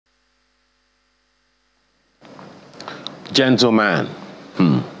Gentleman.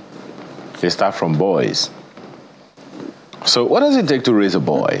 They start from boys. So what does it take to raise a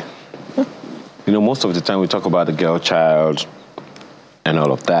boy? You know, most of the time we talk about the girl child and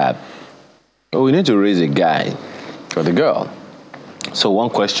all of that. But we need to raise a guy or the girl. So one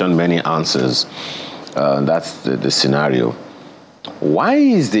question, many answers. That's the scenario. Why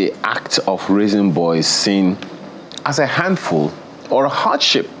is the act of raising boys seen as a handful or a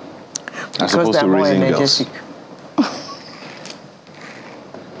hardship as opposed to raising girls?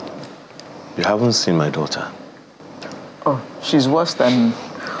 You haven't seen my daughter. Oh, she's worse than...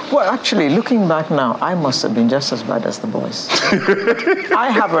 Well, actually, looking back now, I must have been just as bad as the boys. I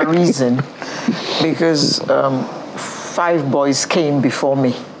have a reason, because 5 boys came before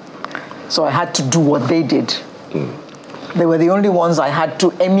me. So I had to do what they did. They were the only ones I had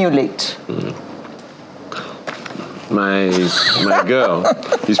to emulate. My girl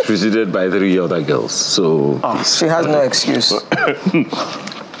is preceded by 3 other girls, so... Oh, she has no excuse.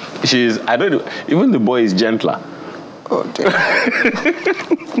 I don't know, even the boy is gentler. Oh dear.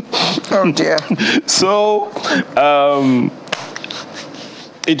 Oh dear. So,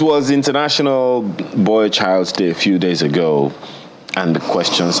 it was International Boy Child's Day a few days ago, and the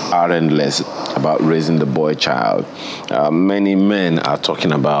questions are endless about raising the boy child. Many men are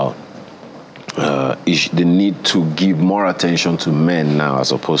talking about the need to give more attention to men now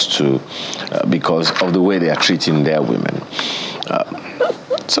as opposed to because of the way they are treating their women.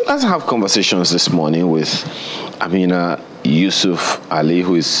 So let's have conversations this morning with Amina Yusuf Ali,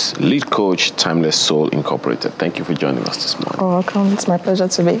 who is lead coach, Timeless Soul Incorporated. Thank you for joining us this morning. Oh, welcome. It's my pleasure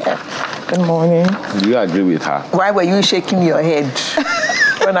to be here. Good morning. Do you agree with her? Why were you shaking your head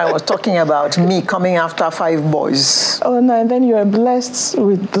when I was talking about me coming after 5 boys? Oh, no, and then you are blessed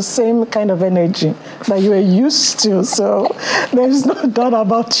with the same kind of energy that you were used to. So there's no doubt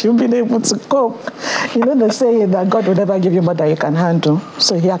about you being able to cope. You know, they say that God will never give you more than you can handle.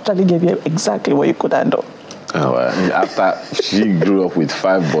 So he actually gave you exactly what you could handle. Oh, well, after she grew up with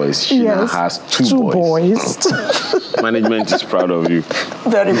 5 boys, she now has 2 boys. Management is proud of you.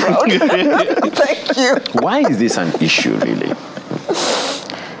 Very proud. Thank you. Why is this an issue, really?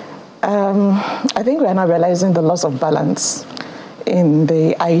 I think we are now realizing the loss of balance in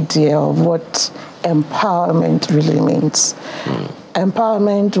the idea of what empowerment really means.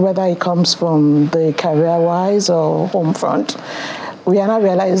 Empowerment, whether it comes from the career-wise or home front, we are now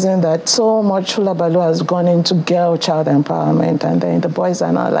realizing that so much hula-baloo has gone into girl-child empowerment, and then the boys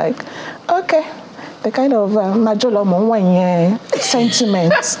are now like, okay, the kind of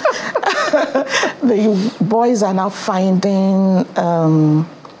sentiments. The boys are now finding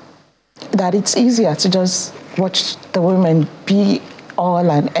that it's easier to just watch the women be all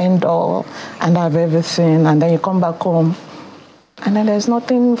and end all and have everything, and then you come back home and then there's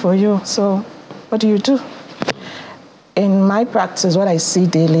nothing for you. So what do? In my practice, what I see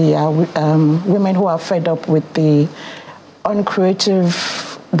daily are women who are fed up with the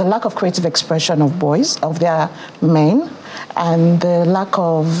lack of creative expression of boys, of their men, and the lack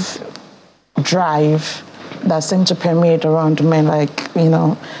of drive that seems to permeate around men, like, you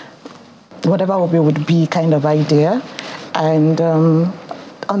know, whatever would be kind of idea. And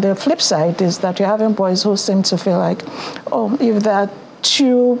on the flip side is that you're having boys who seem to feel like, oh, if there are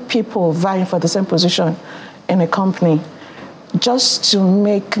 2 people vying for the same position in a company, just to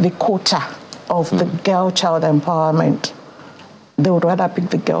make the quota of the girl-child empowerment, they would rather pick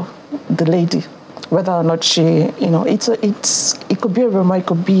the girl, the lady, whether or not she, you know, it could be a rumor, it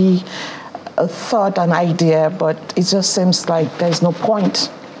could be a thought, an idea, but it just seems like there's no point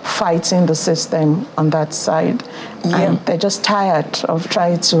fighting the system on that side. Yeah. And they're just tired of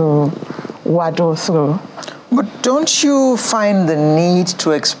trying to waddle through. But don't you find the need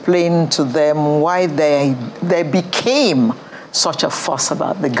to explain to them why they became such a fuss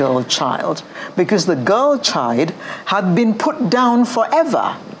about the girl child? Because the girl child had been put down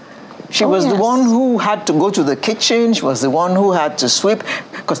forever. She was the one who had to go to the kitchen. She was the one who had to sweep,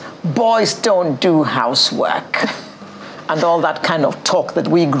 because boys don't do housework. And all that kind of talk that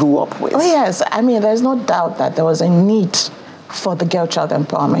we grew up with. Oh, yes. I mean, there's no doubt that there was a need for the girl-child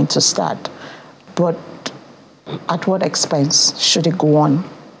empowerment to start. But at what expense should it go on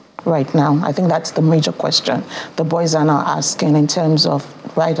right now? I think that's the major question the boys are now asking, in terms of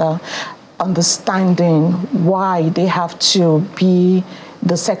rather understanding why they have to be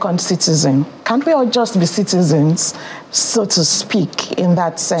the second citizen. Can't we all just be citizens, so to speak, in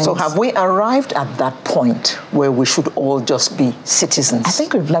that sense? So have we arrived at that point where we should all just be citizens? I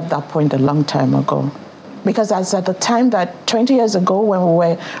think we've left that point a long time ago. Because as at the time that 20 years ago, when we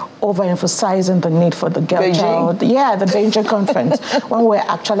were overemphasizing the need for the girl child. Yeah, the Beijing conference, when we're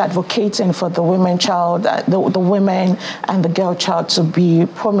actually advocating for the women child, the women and the girl child to be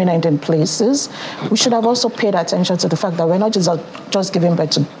prominent in places. We should have also paid attention to the fact that we're not just giving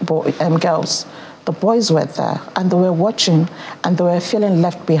birth to girls. The boys were there, and they were watching, and they were feeling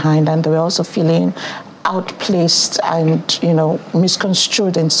left behind, and they were also feeling outplaced and,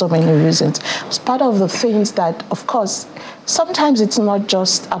 misconstrued in so many reasons. It's part of the things that, of course, sometimes it's not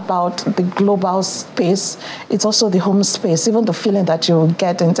just about the global space, it's also the home space, even the feeling that you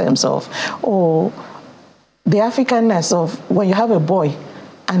get in terms of, the Africanness of when you have a boy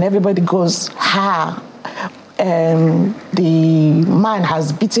and everybody goes, the man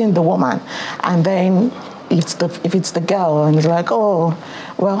has beaten the woman, and then if it's the girl, and it's like, oh,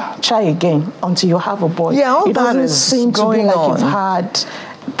 well, try again until you have a boy. Yeah, all it that doesn't is seem to be like on. you've had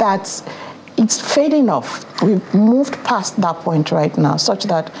that. It's fading off. We've moved past that point right now, such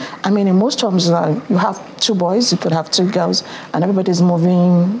that, in most homes, you have 2 boys, you could have 2 girls, and everybody's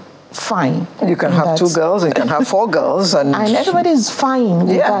moving fine. You can have 2 girls, you can have 4 girls. And everybody's fine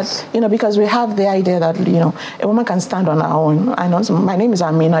with that, because we have the idea that, a woman can stand on her own. I know, my name is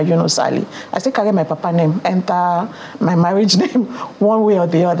Amina, Sally. I still carry my papa name, enter my marriage name one way or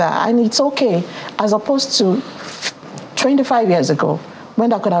the other. And it's okay, as opposed to 25 years ago, when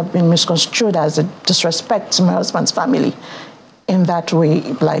that could have been misconstrued as a disrespect to my husband's family. In that way,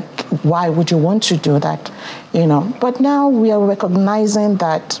 like, why would you want to do that? But now we are recognizing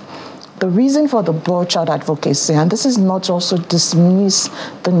that the reason for the boy child advocacy, and this is not to also dismiss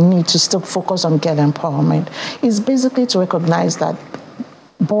the need to still focus on girl empowerment, is basically to recognize that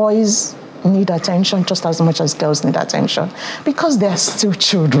boys need attention just as much as girls need attention, because they're still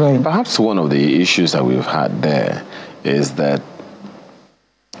children. Perhaps one of the issues that we've had there is that,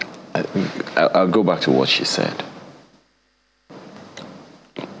 I'll go back to what she said,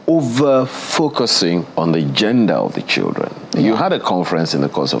 over focusing on the gender of the children. Yeah. You had a conference in the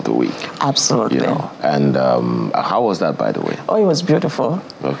course of the week. Absolutely. And how was that, by the way? Oh, it was beautiful.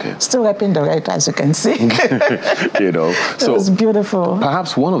 Okay. Still repping the right, as you can see. So it was beautiful.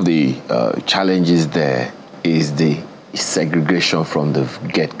 Perhaps one of the challenges there is the segregation from the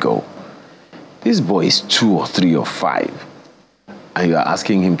get-go. This boy is 2 or 3 or 5, and you are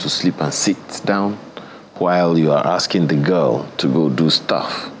asking him to sleep and sit down while you are asking the girl to go do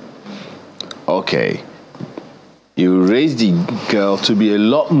stuff. Okay, you raise the girl to be a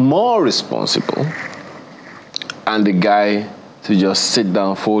lot more responsible, and the guy to just sit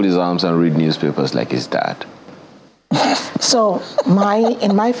down, fold his arms, and read newspapers like his dad. So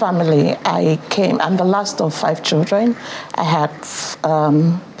in my family, I'm the last of 5 children. I had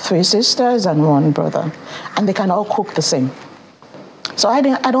 3 sisters and 1 brother, and they can all cook the same. So I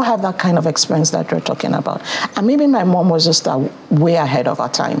don't have that kind of experience that we're talking about. And maybe my mom was just way ahead of her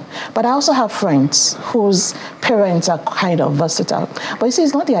time. But I also have friends whose parents are kind of versatile. But you see,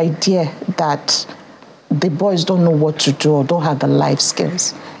 it's not the idea that the boys don't know what to do or don't have the life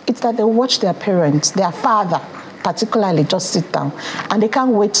skills. It's that they watch their parents, their father, particularly, just sit down. And they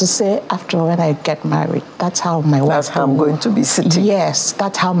can't wait to say, after when I get married, that's how my wife... That's how I'm going to be sitting. Yes,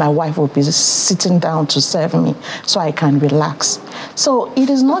 that's how my wife will be sitting down to serve me so I can relax. So it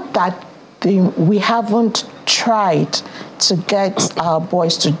is not that we haven't tried to get our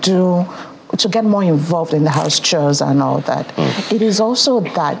boys to get more involved in the house chores and all that. It is also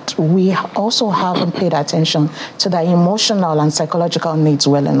that we also haven't paid attention to their emotional and psychological needs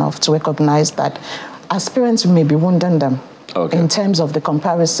well enough to recognize that as parents, we may be wounding them in terms of the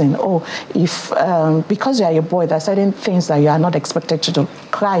comparison. If because you are a boy, there are certain things that you are not expected to do.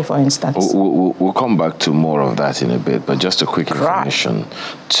 Cry, for instance. We'll come back to more of that in a bit, but just a quick information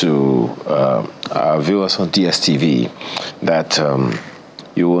to our viewers on DSTV that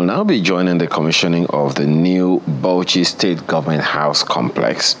you will now be joining the commissioning of the new Bauchi State Government House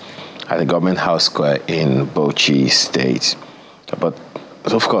complex at the Government House Square in Bauchi State. But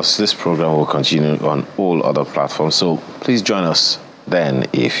of course, this program will continue on all other platforms, so please join us then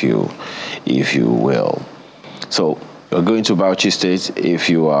if you will. So you're going to Bauchi State if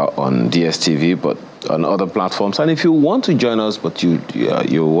you are on DSTV, but on other platforms. And if you want to join us, but you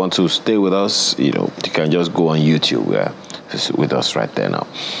want to stay with us, you can just go on YouTube. We're with us right there now.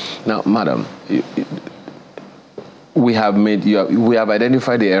 Now, madam, we have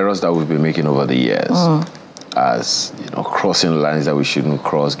identified the errors that we've been making over the years. As crossing lines that we shouldn't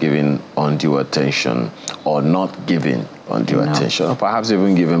cross, giving undue attention, or not giving undue attention, or perhaps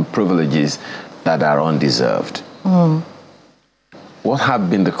even giving privileges that are undeserved. What have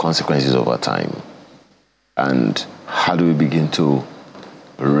been the consequences over time? And how do we begin to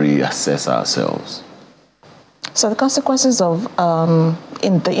reassess ourselves? So the consequences of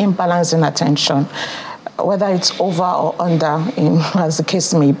in the imbalance in attention, whether it's over or under, as the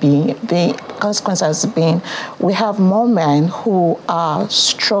case may be, the consequence has been we have more men who are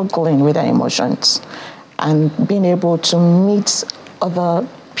struggling with their emotions and being able to meet other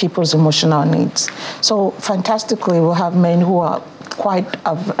people's emotional needs. So fantastically, we'll have men who are quite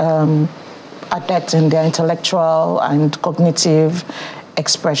adept in their intellectual and cognitive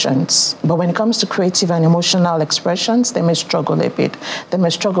expressions. But when it comes to creative and emotional expressions, they may struggle a bit. They may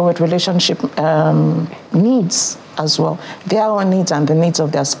struggle with relationship needs as well. Their own needs and the needs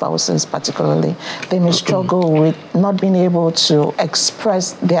of their spouses particularly. They may struggle with not being able to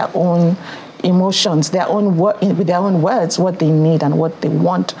express their own emotions, with their own words, what they need and what they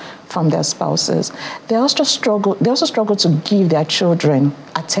want from their spouses. They also struggle to give their children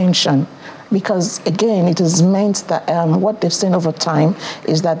attention, because again, it is meant that what they've seen over time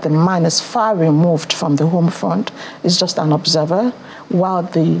is that the man is far removed from the home front, is just an observer, while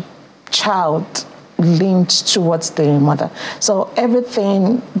the child leaned towards the mother. So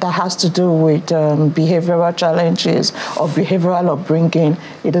everything that has to do with behavioral challenges or behavioral upbringing,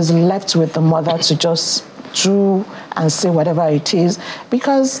 it is left with the mother to just do and say whatever it is.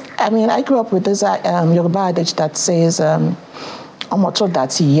 Because, I mean, I grew up with this Yoruba adage that says, "Omoto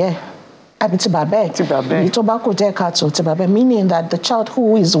dati ye." Meaning that the child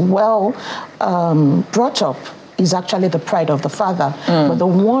who is well brought up is actually the pride of the father. But the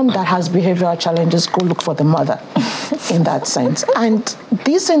one that has behavioral challenges, go look for the mother in that sense. And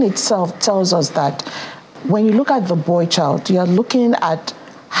this in itself tells us that when you look at the boy child, you're looking at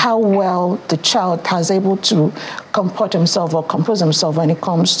how well the child has able to comport himself or compose himself when it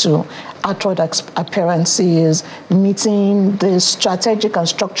comes to outward appearances, meeting the strategic and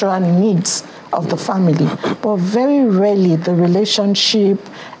structural needs of the family. But very rarely the relationship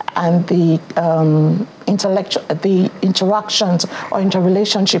and the interactions or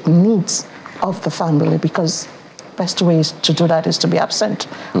interrelationship needs of the family, because best way to do that is to be absent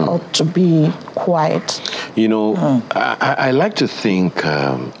or to be quiet. You know, I like to think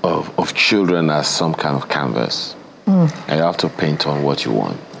of children as some kind of canvas. And you have to paint on what you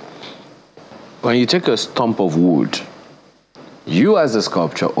want. When you take a stump of wood, you as a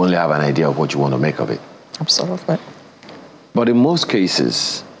sculptor only have an idea of what you want to make of it. Absolutely. But in most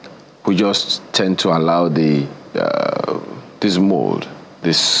cases, we just tend to allow this mold,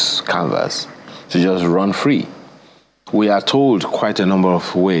 this canvas, to just run free. We are told quite a number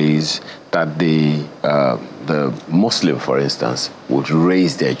of ways that the Muslim, for instance, would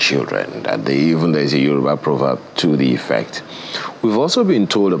raise their children, that there's a Yoruba proverb to the effect. We've also been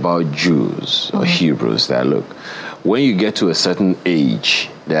told about Jews or Hebrews that, look, when you get to a certain age,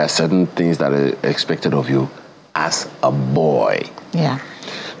 there are certain things that are expected of you as a boy. Yeah.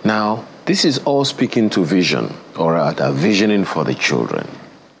 Now, this is all speaking to vision, or rather visioning for the children.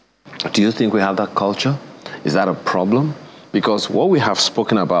 Do you think we have that culture? Is that a problem? Because what we have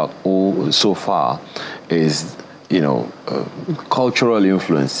spoken about so far is, cultural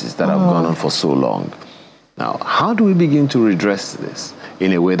influences that have gone on for so long. Now, how do we begin to redress this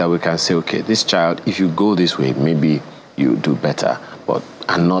in a way that we can say, okay, this child, if you go this way, maybe you do better,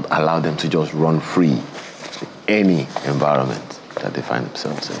 and not allow them to just run free in any environment that they find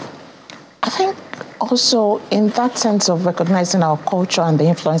themselves in? I think also in that sense of recognizing our culture and the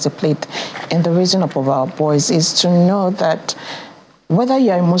influence it played in the raising up of our boys is to know that whether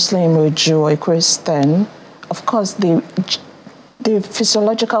you're a Muslim or a Jew or a Christian, of course, the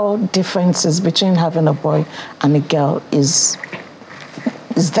physiological differences between having a boy and a girl is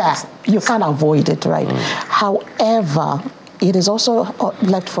there. You can't avoid it, right? However, it is also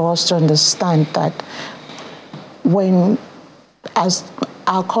left for us to understand that as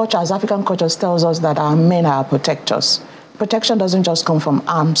our culture, as African cultures, tells us that our men are protectors. Protection doesn't just come from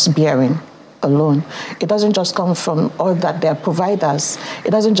arms bearing alone. It doesn't just come from all that they're providers. It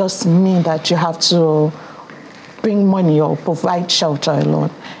doesn't just mean that you have to bring money or provide shelter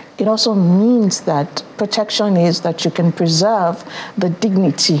alone. It also means that protection is that you can preserve the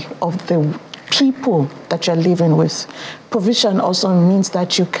dignity of the people that you're living with. Provision also means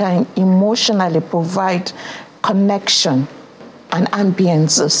that you can emotionally provide connection and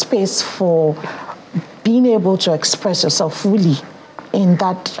ambience, a space for being able to express yourself fully in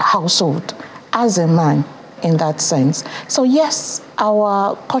that household as a man in that sense. So yes,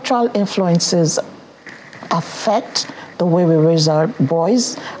 our cultural influences affect the way we raise our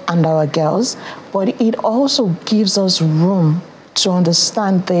boys and our girls, but it also gives us room to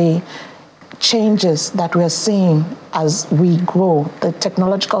understand the changes that we're seeing as we grow, the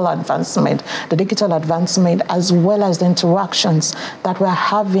technological advancement, the digital advancement, as well as the interactions that we're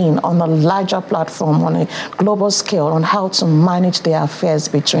having on a larger platform, on a global scale, on how to manage the affairs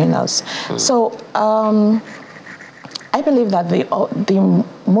between us. So I believe that the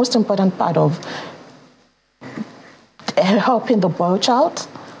most important part of helping the boy child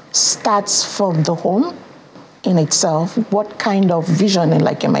starts from the home in itself. What kind of vision,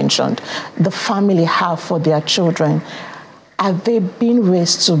 like you mentioned, the family have for their children? Are they being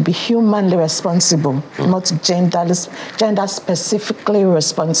raised to be humanly responsible, not gender specifically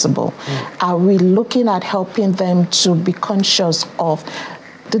responsible? Are we looking at helping them to be conscious of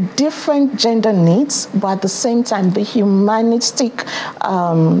the different gender needs, but at the same time, the humanistic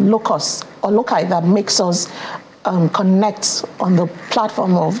locus or loci that makes us connect on the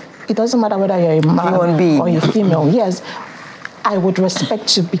platform of, it doesn't matter whether you're a man or a female. Yes, I would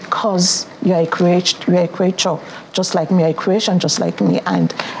respect you because you're a creature just like me, a creation just like me,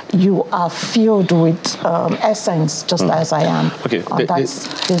 and you are filled with essence just as I am. Okay,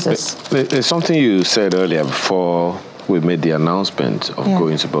 There's something you said earlier before we made the announcement of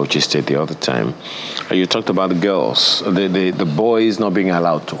going to Bauchi State the other time. You talked about the girls, the boys not being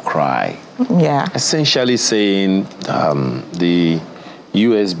allowed to cry. Yeah. Essentially saying the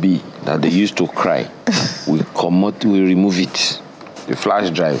USB that they used to cry, we remove it. The flash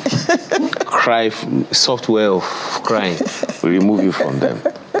drive, software of crying, we remove it from them.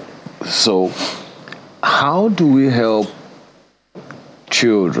 So how do we help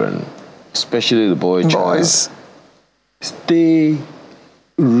children, especially the boys, stay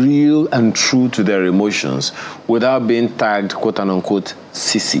real and true to their emotions without being tagged, quote unquote,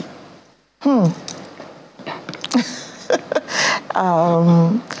 sissy?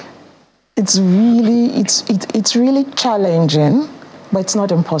 It's really challenging, but it's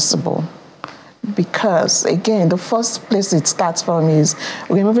not impossible. Because again, the first place it starts from is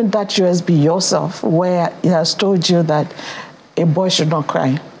removing that USB yourself, where it has told you that a boy should not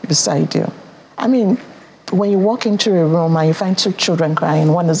cry beside you. I mean, when you walk into a room and you find two children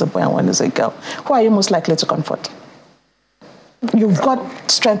crying, one is a boy and one is a girl, who are you most likely to comfort? You've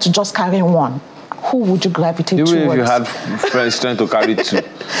got strength to just carry one. Who would you gravitate towards? Even if you had friends trying to carry two.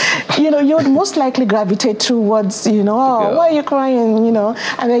 You would most likely gravitate towards, why are you crying,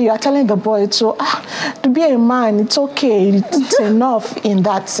 and then you are telling the boy to be a man, it's okay, it's enough in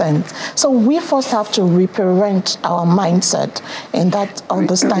that sense. So we first have to reparent our mindset and that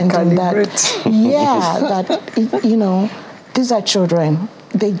understanding that, these are children.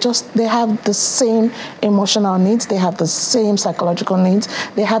 They have the same emotional needs, they have the same psychological needs,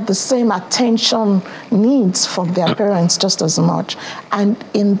 they have the same attention needs from their parents just as much. And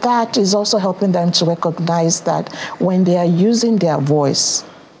in that is also helping them to recognize that when they are using their voice,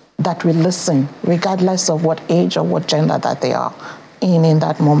 that we listen, regardless of what age or what gender that they are in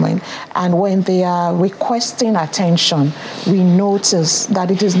that moment. And when they are requesting attention, we notice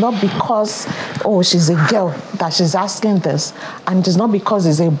that it is not because, she's a girl that she's asking this, and it is not because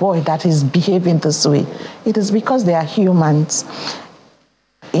it's a boy that is behaving this way. It is because they are humans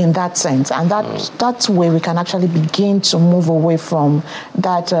in that sense. And that way we can actually begin to move away from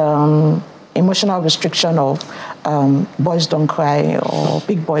that emotional restriction of boys don't cry or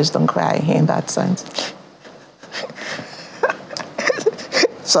big boys don't cry in that sense.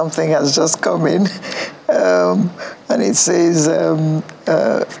 Something has just come in, and it says,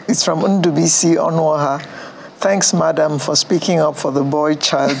 it's from Ndubisi Onwaha. Thanks, madam, for speaking up for the boy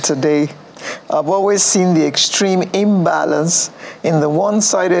child today. I've always seen the extreme imbalance in the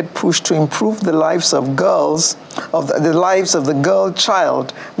one-sided push to improve the lives of girls, the lives of the girl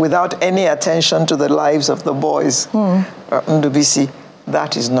child, without any attention to the lives of the boys. Ndubisi,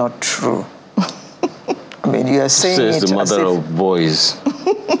 that is not true. I mean, you are saying Says the mother of boys.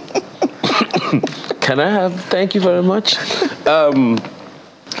 Can I have? Thank you very much. But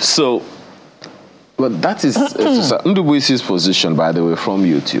that is Ndubisi's position, by the way, from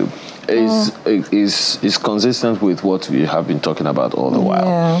YouTube. Is consistent with what we have been talking about all the while.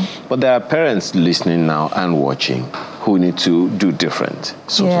 Yeah. But there are parents listening now and watching who need to do different,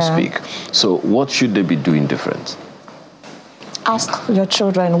 so to speak. So what should they be doing different? Ask your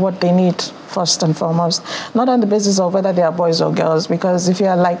children what they need first and foremost, not on the basis of whether they are boys or girls, because if you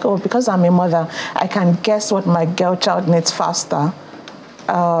are like, because I'm a mother, I can guess what my girl child needs faster.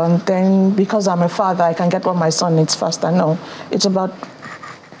 Then because I'm a father, I can get what my son needs faster. No, it's about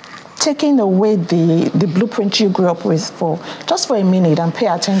taking away the blueprint you grew up with for a minute and pay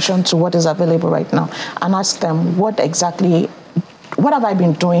attention to what is available right now and ask them what exactly what have I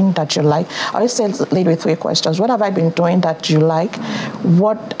been doing that you like? I always say lead with 3 questions. What have I been doing that you like?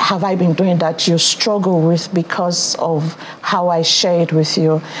 What have I been doing that you struggle with because of how I share it with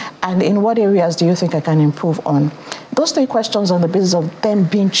you? And in what areas do you think I can improve on? Those 3 questions on the basis of them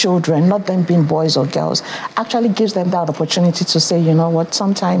being children, not them being boys or girls, actually gives them that opportunity to say, you know what,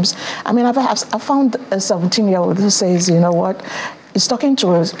 sometimes, I mean, I found a 17-year-old who says, you know what, he's talking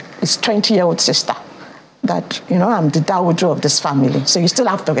to his 20-year-old sister that, you know, I'm the Dawojo of this family, so you still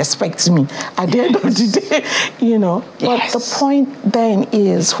have to respect me at the end of the day, you know. Yes. But the point then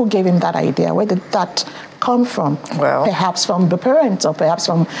is, who gave him that idea? Where did that come from? Well, perhaps from the parents, or perhaps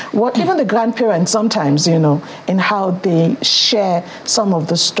from even the grandparents sometimes, you know, in how they share some of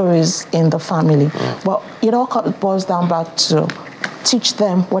the stories in the family. But it all boils down back to teach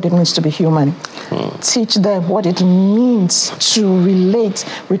them what it means to be human. Teach them what it means to relate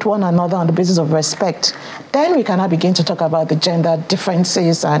with one another on the basis of respect. Then we can now begin to talk about the gender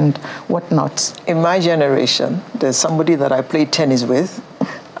differences and whatnot. In my generation, there's somebody that I played tennis with,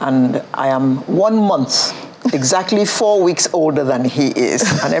 and I am 1 month, exactly 4 weeks older than he is.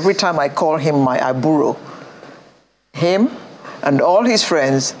 And every time I call him my aburo, him and all his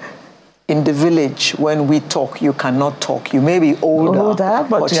friends, in the village, when we talk, you cannot talk. You may be older,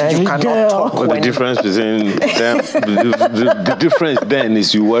 but you cannot talk. But the difference between them, the difference then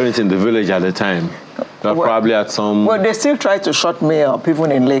is you weren't in the village at the time. Probably at some... Well, they still try to shut me up,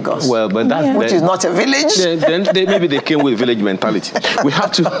 even in Lagos. Well, but that's... Which is not a village. Then maybe they came with village mentality. We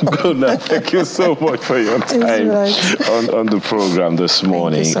have to go now. Thank you so much for your time on the program this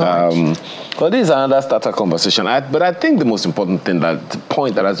morning. Thank you so much. Well, this is another starter conversation. But I think the most important thing, the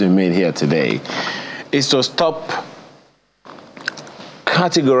point that has been made here today, is to stop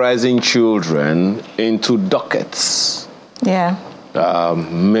categorizing children into dockets. Yeah.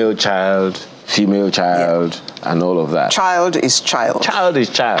 Male child, female child, and all of that. Child is child. Child is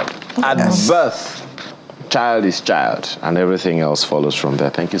child. At birth, child is child, and everything else follows from there.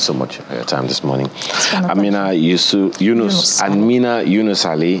 Thank you so much for your time this morning. Amina Yunus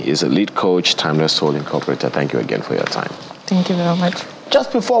Ali is a lead coach, Timeless Soul Incorporated. Thank you again for your time. Thank you very much.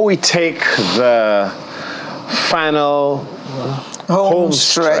 Just before we take the final home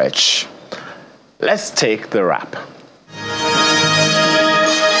stretch, let's take the wrap.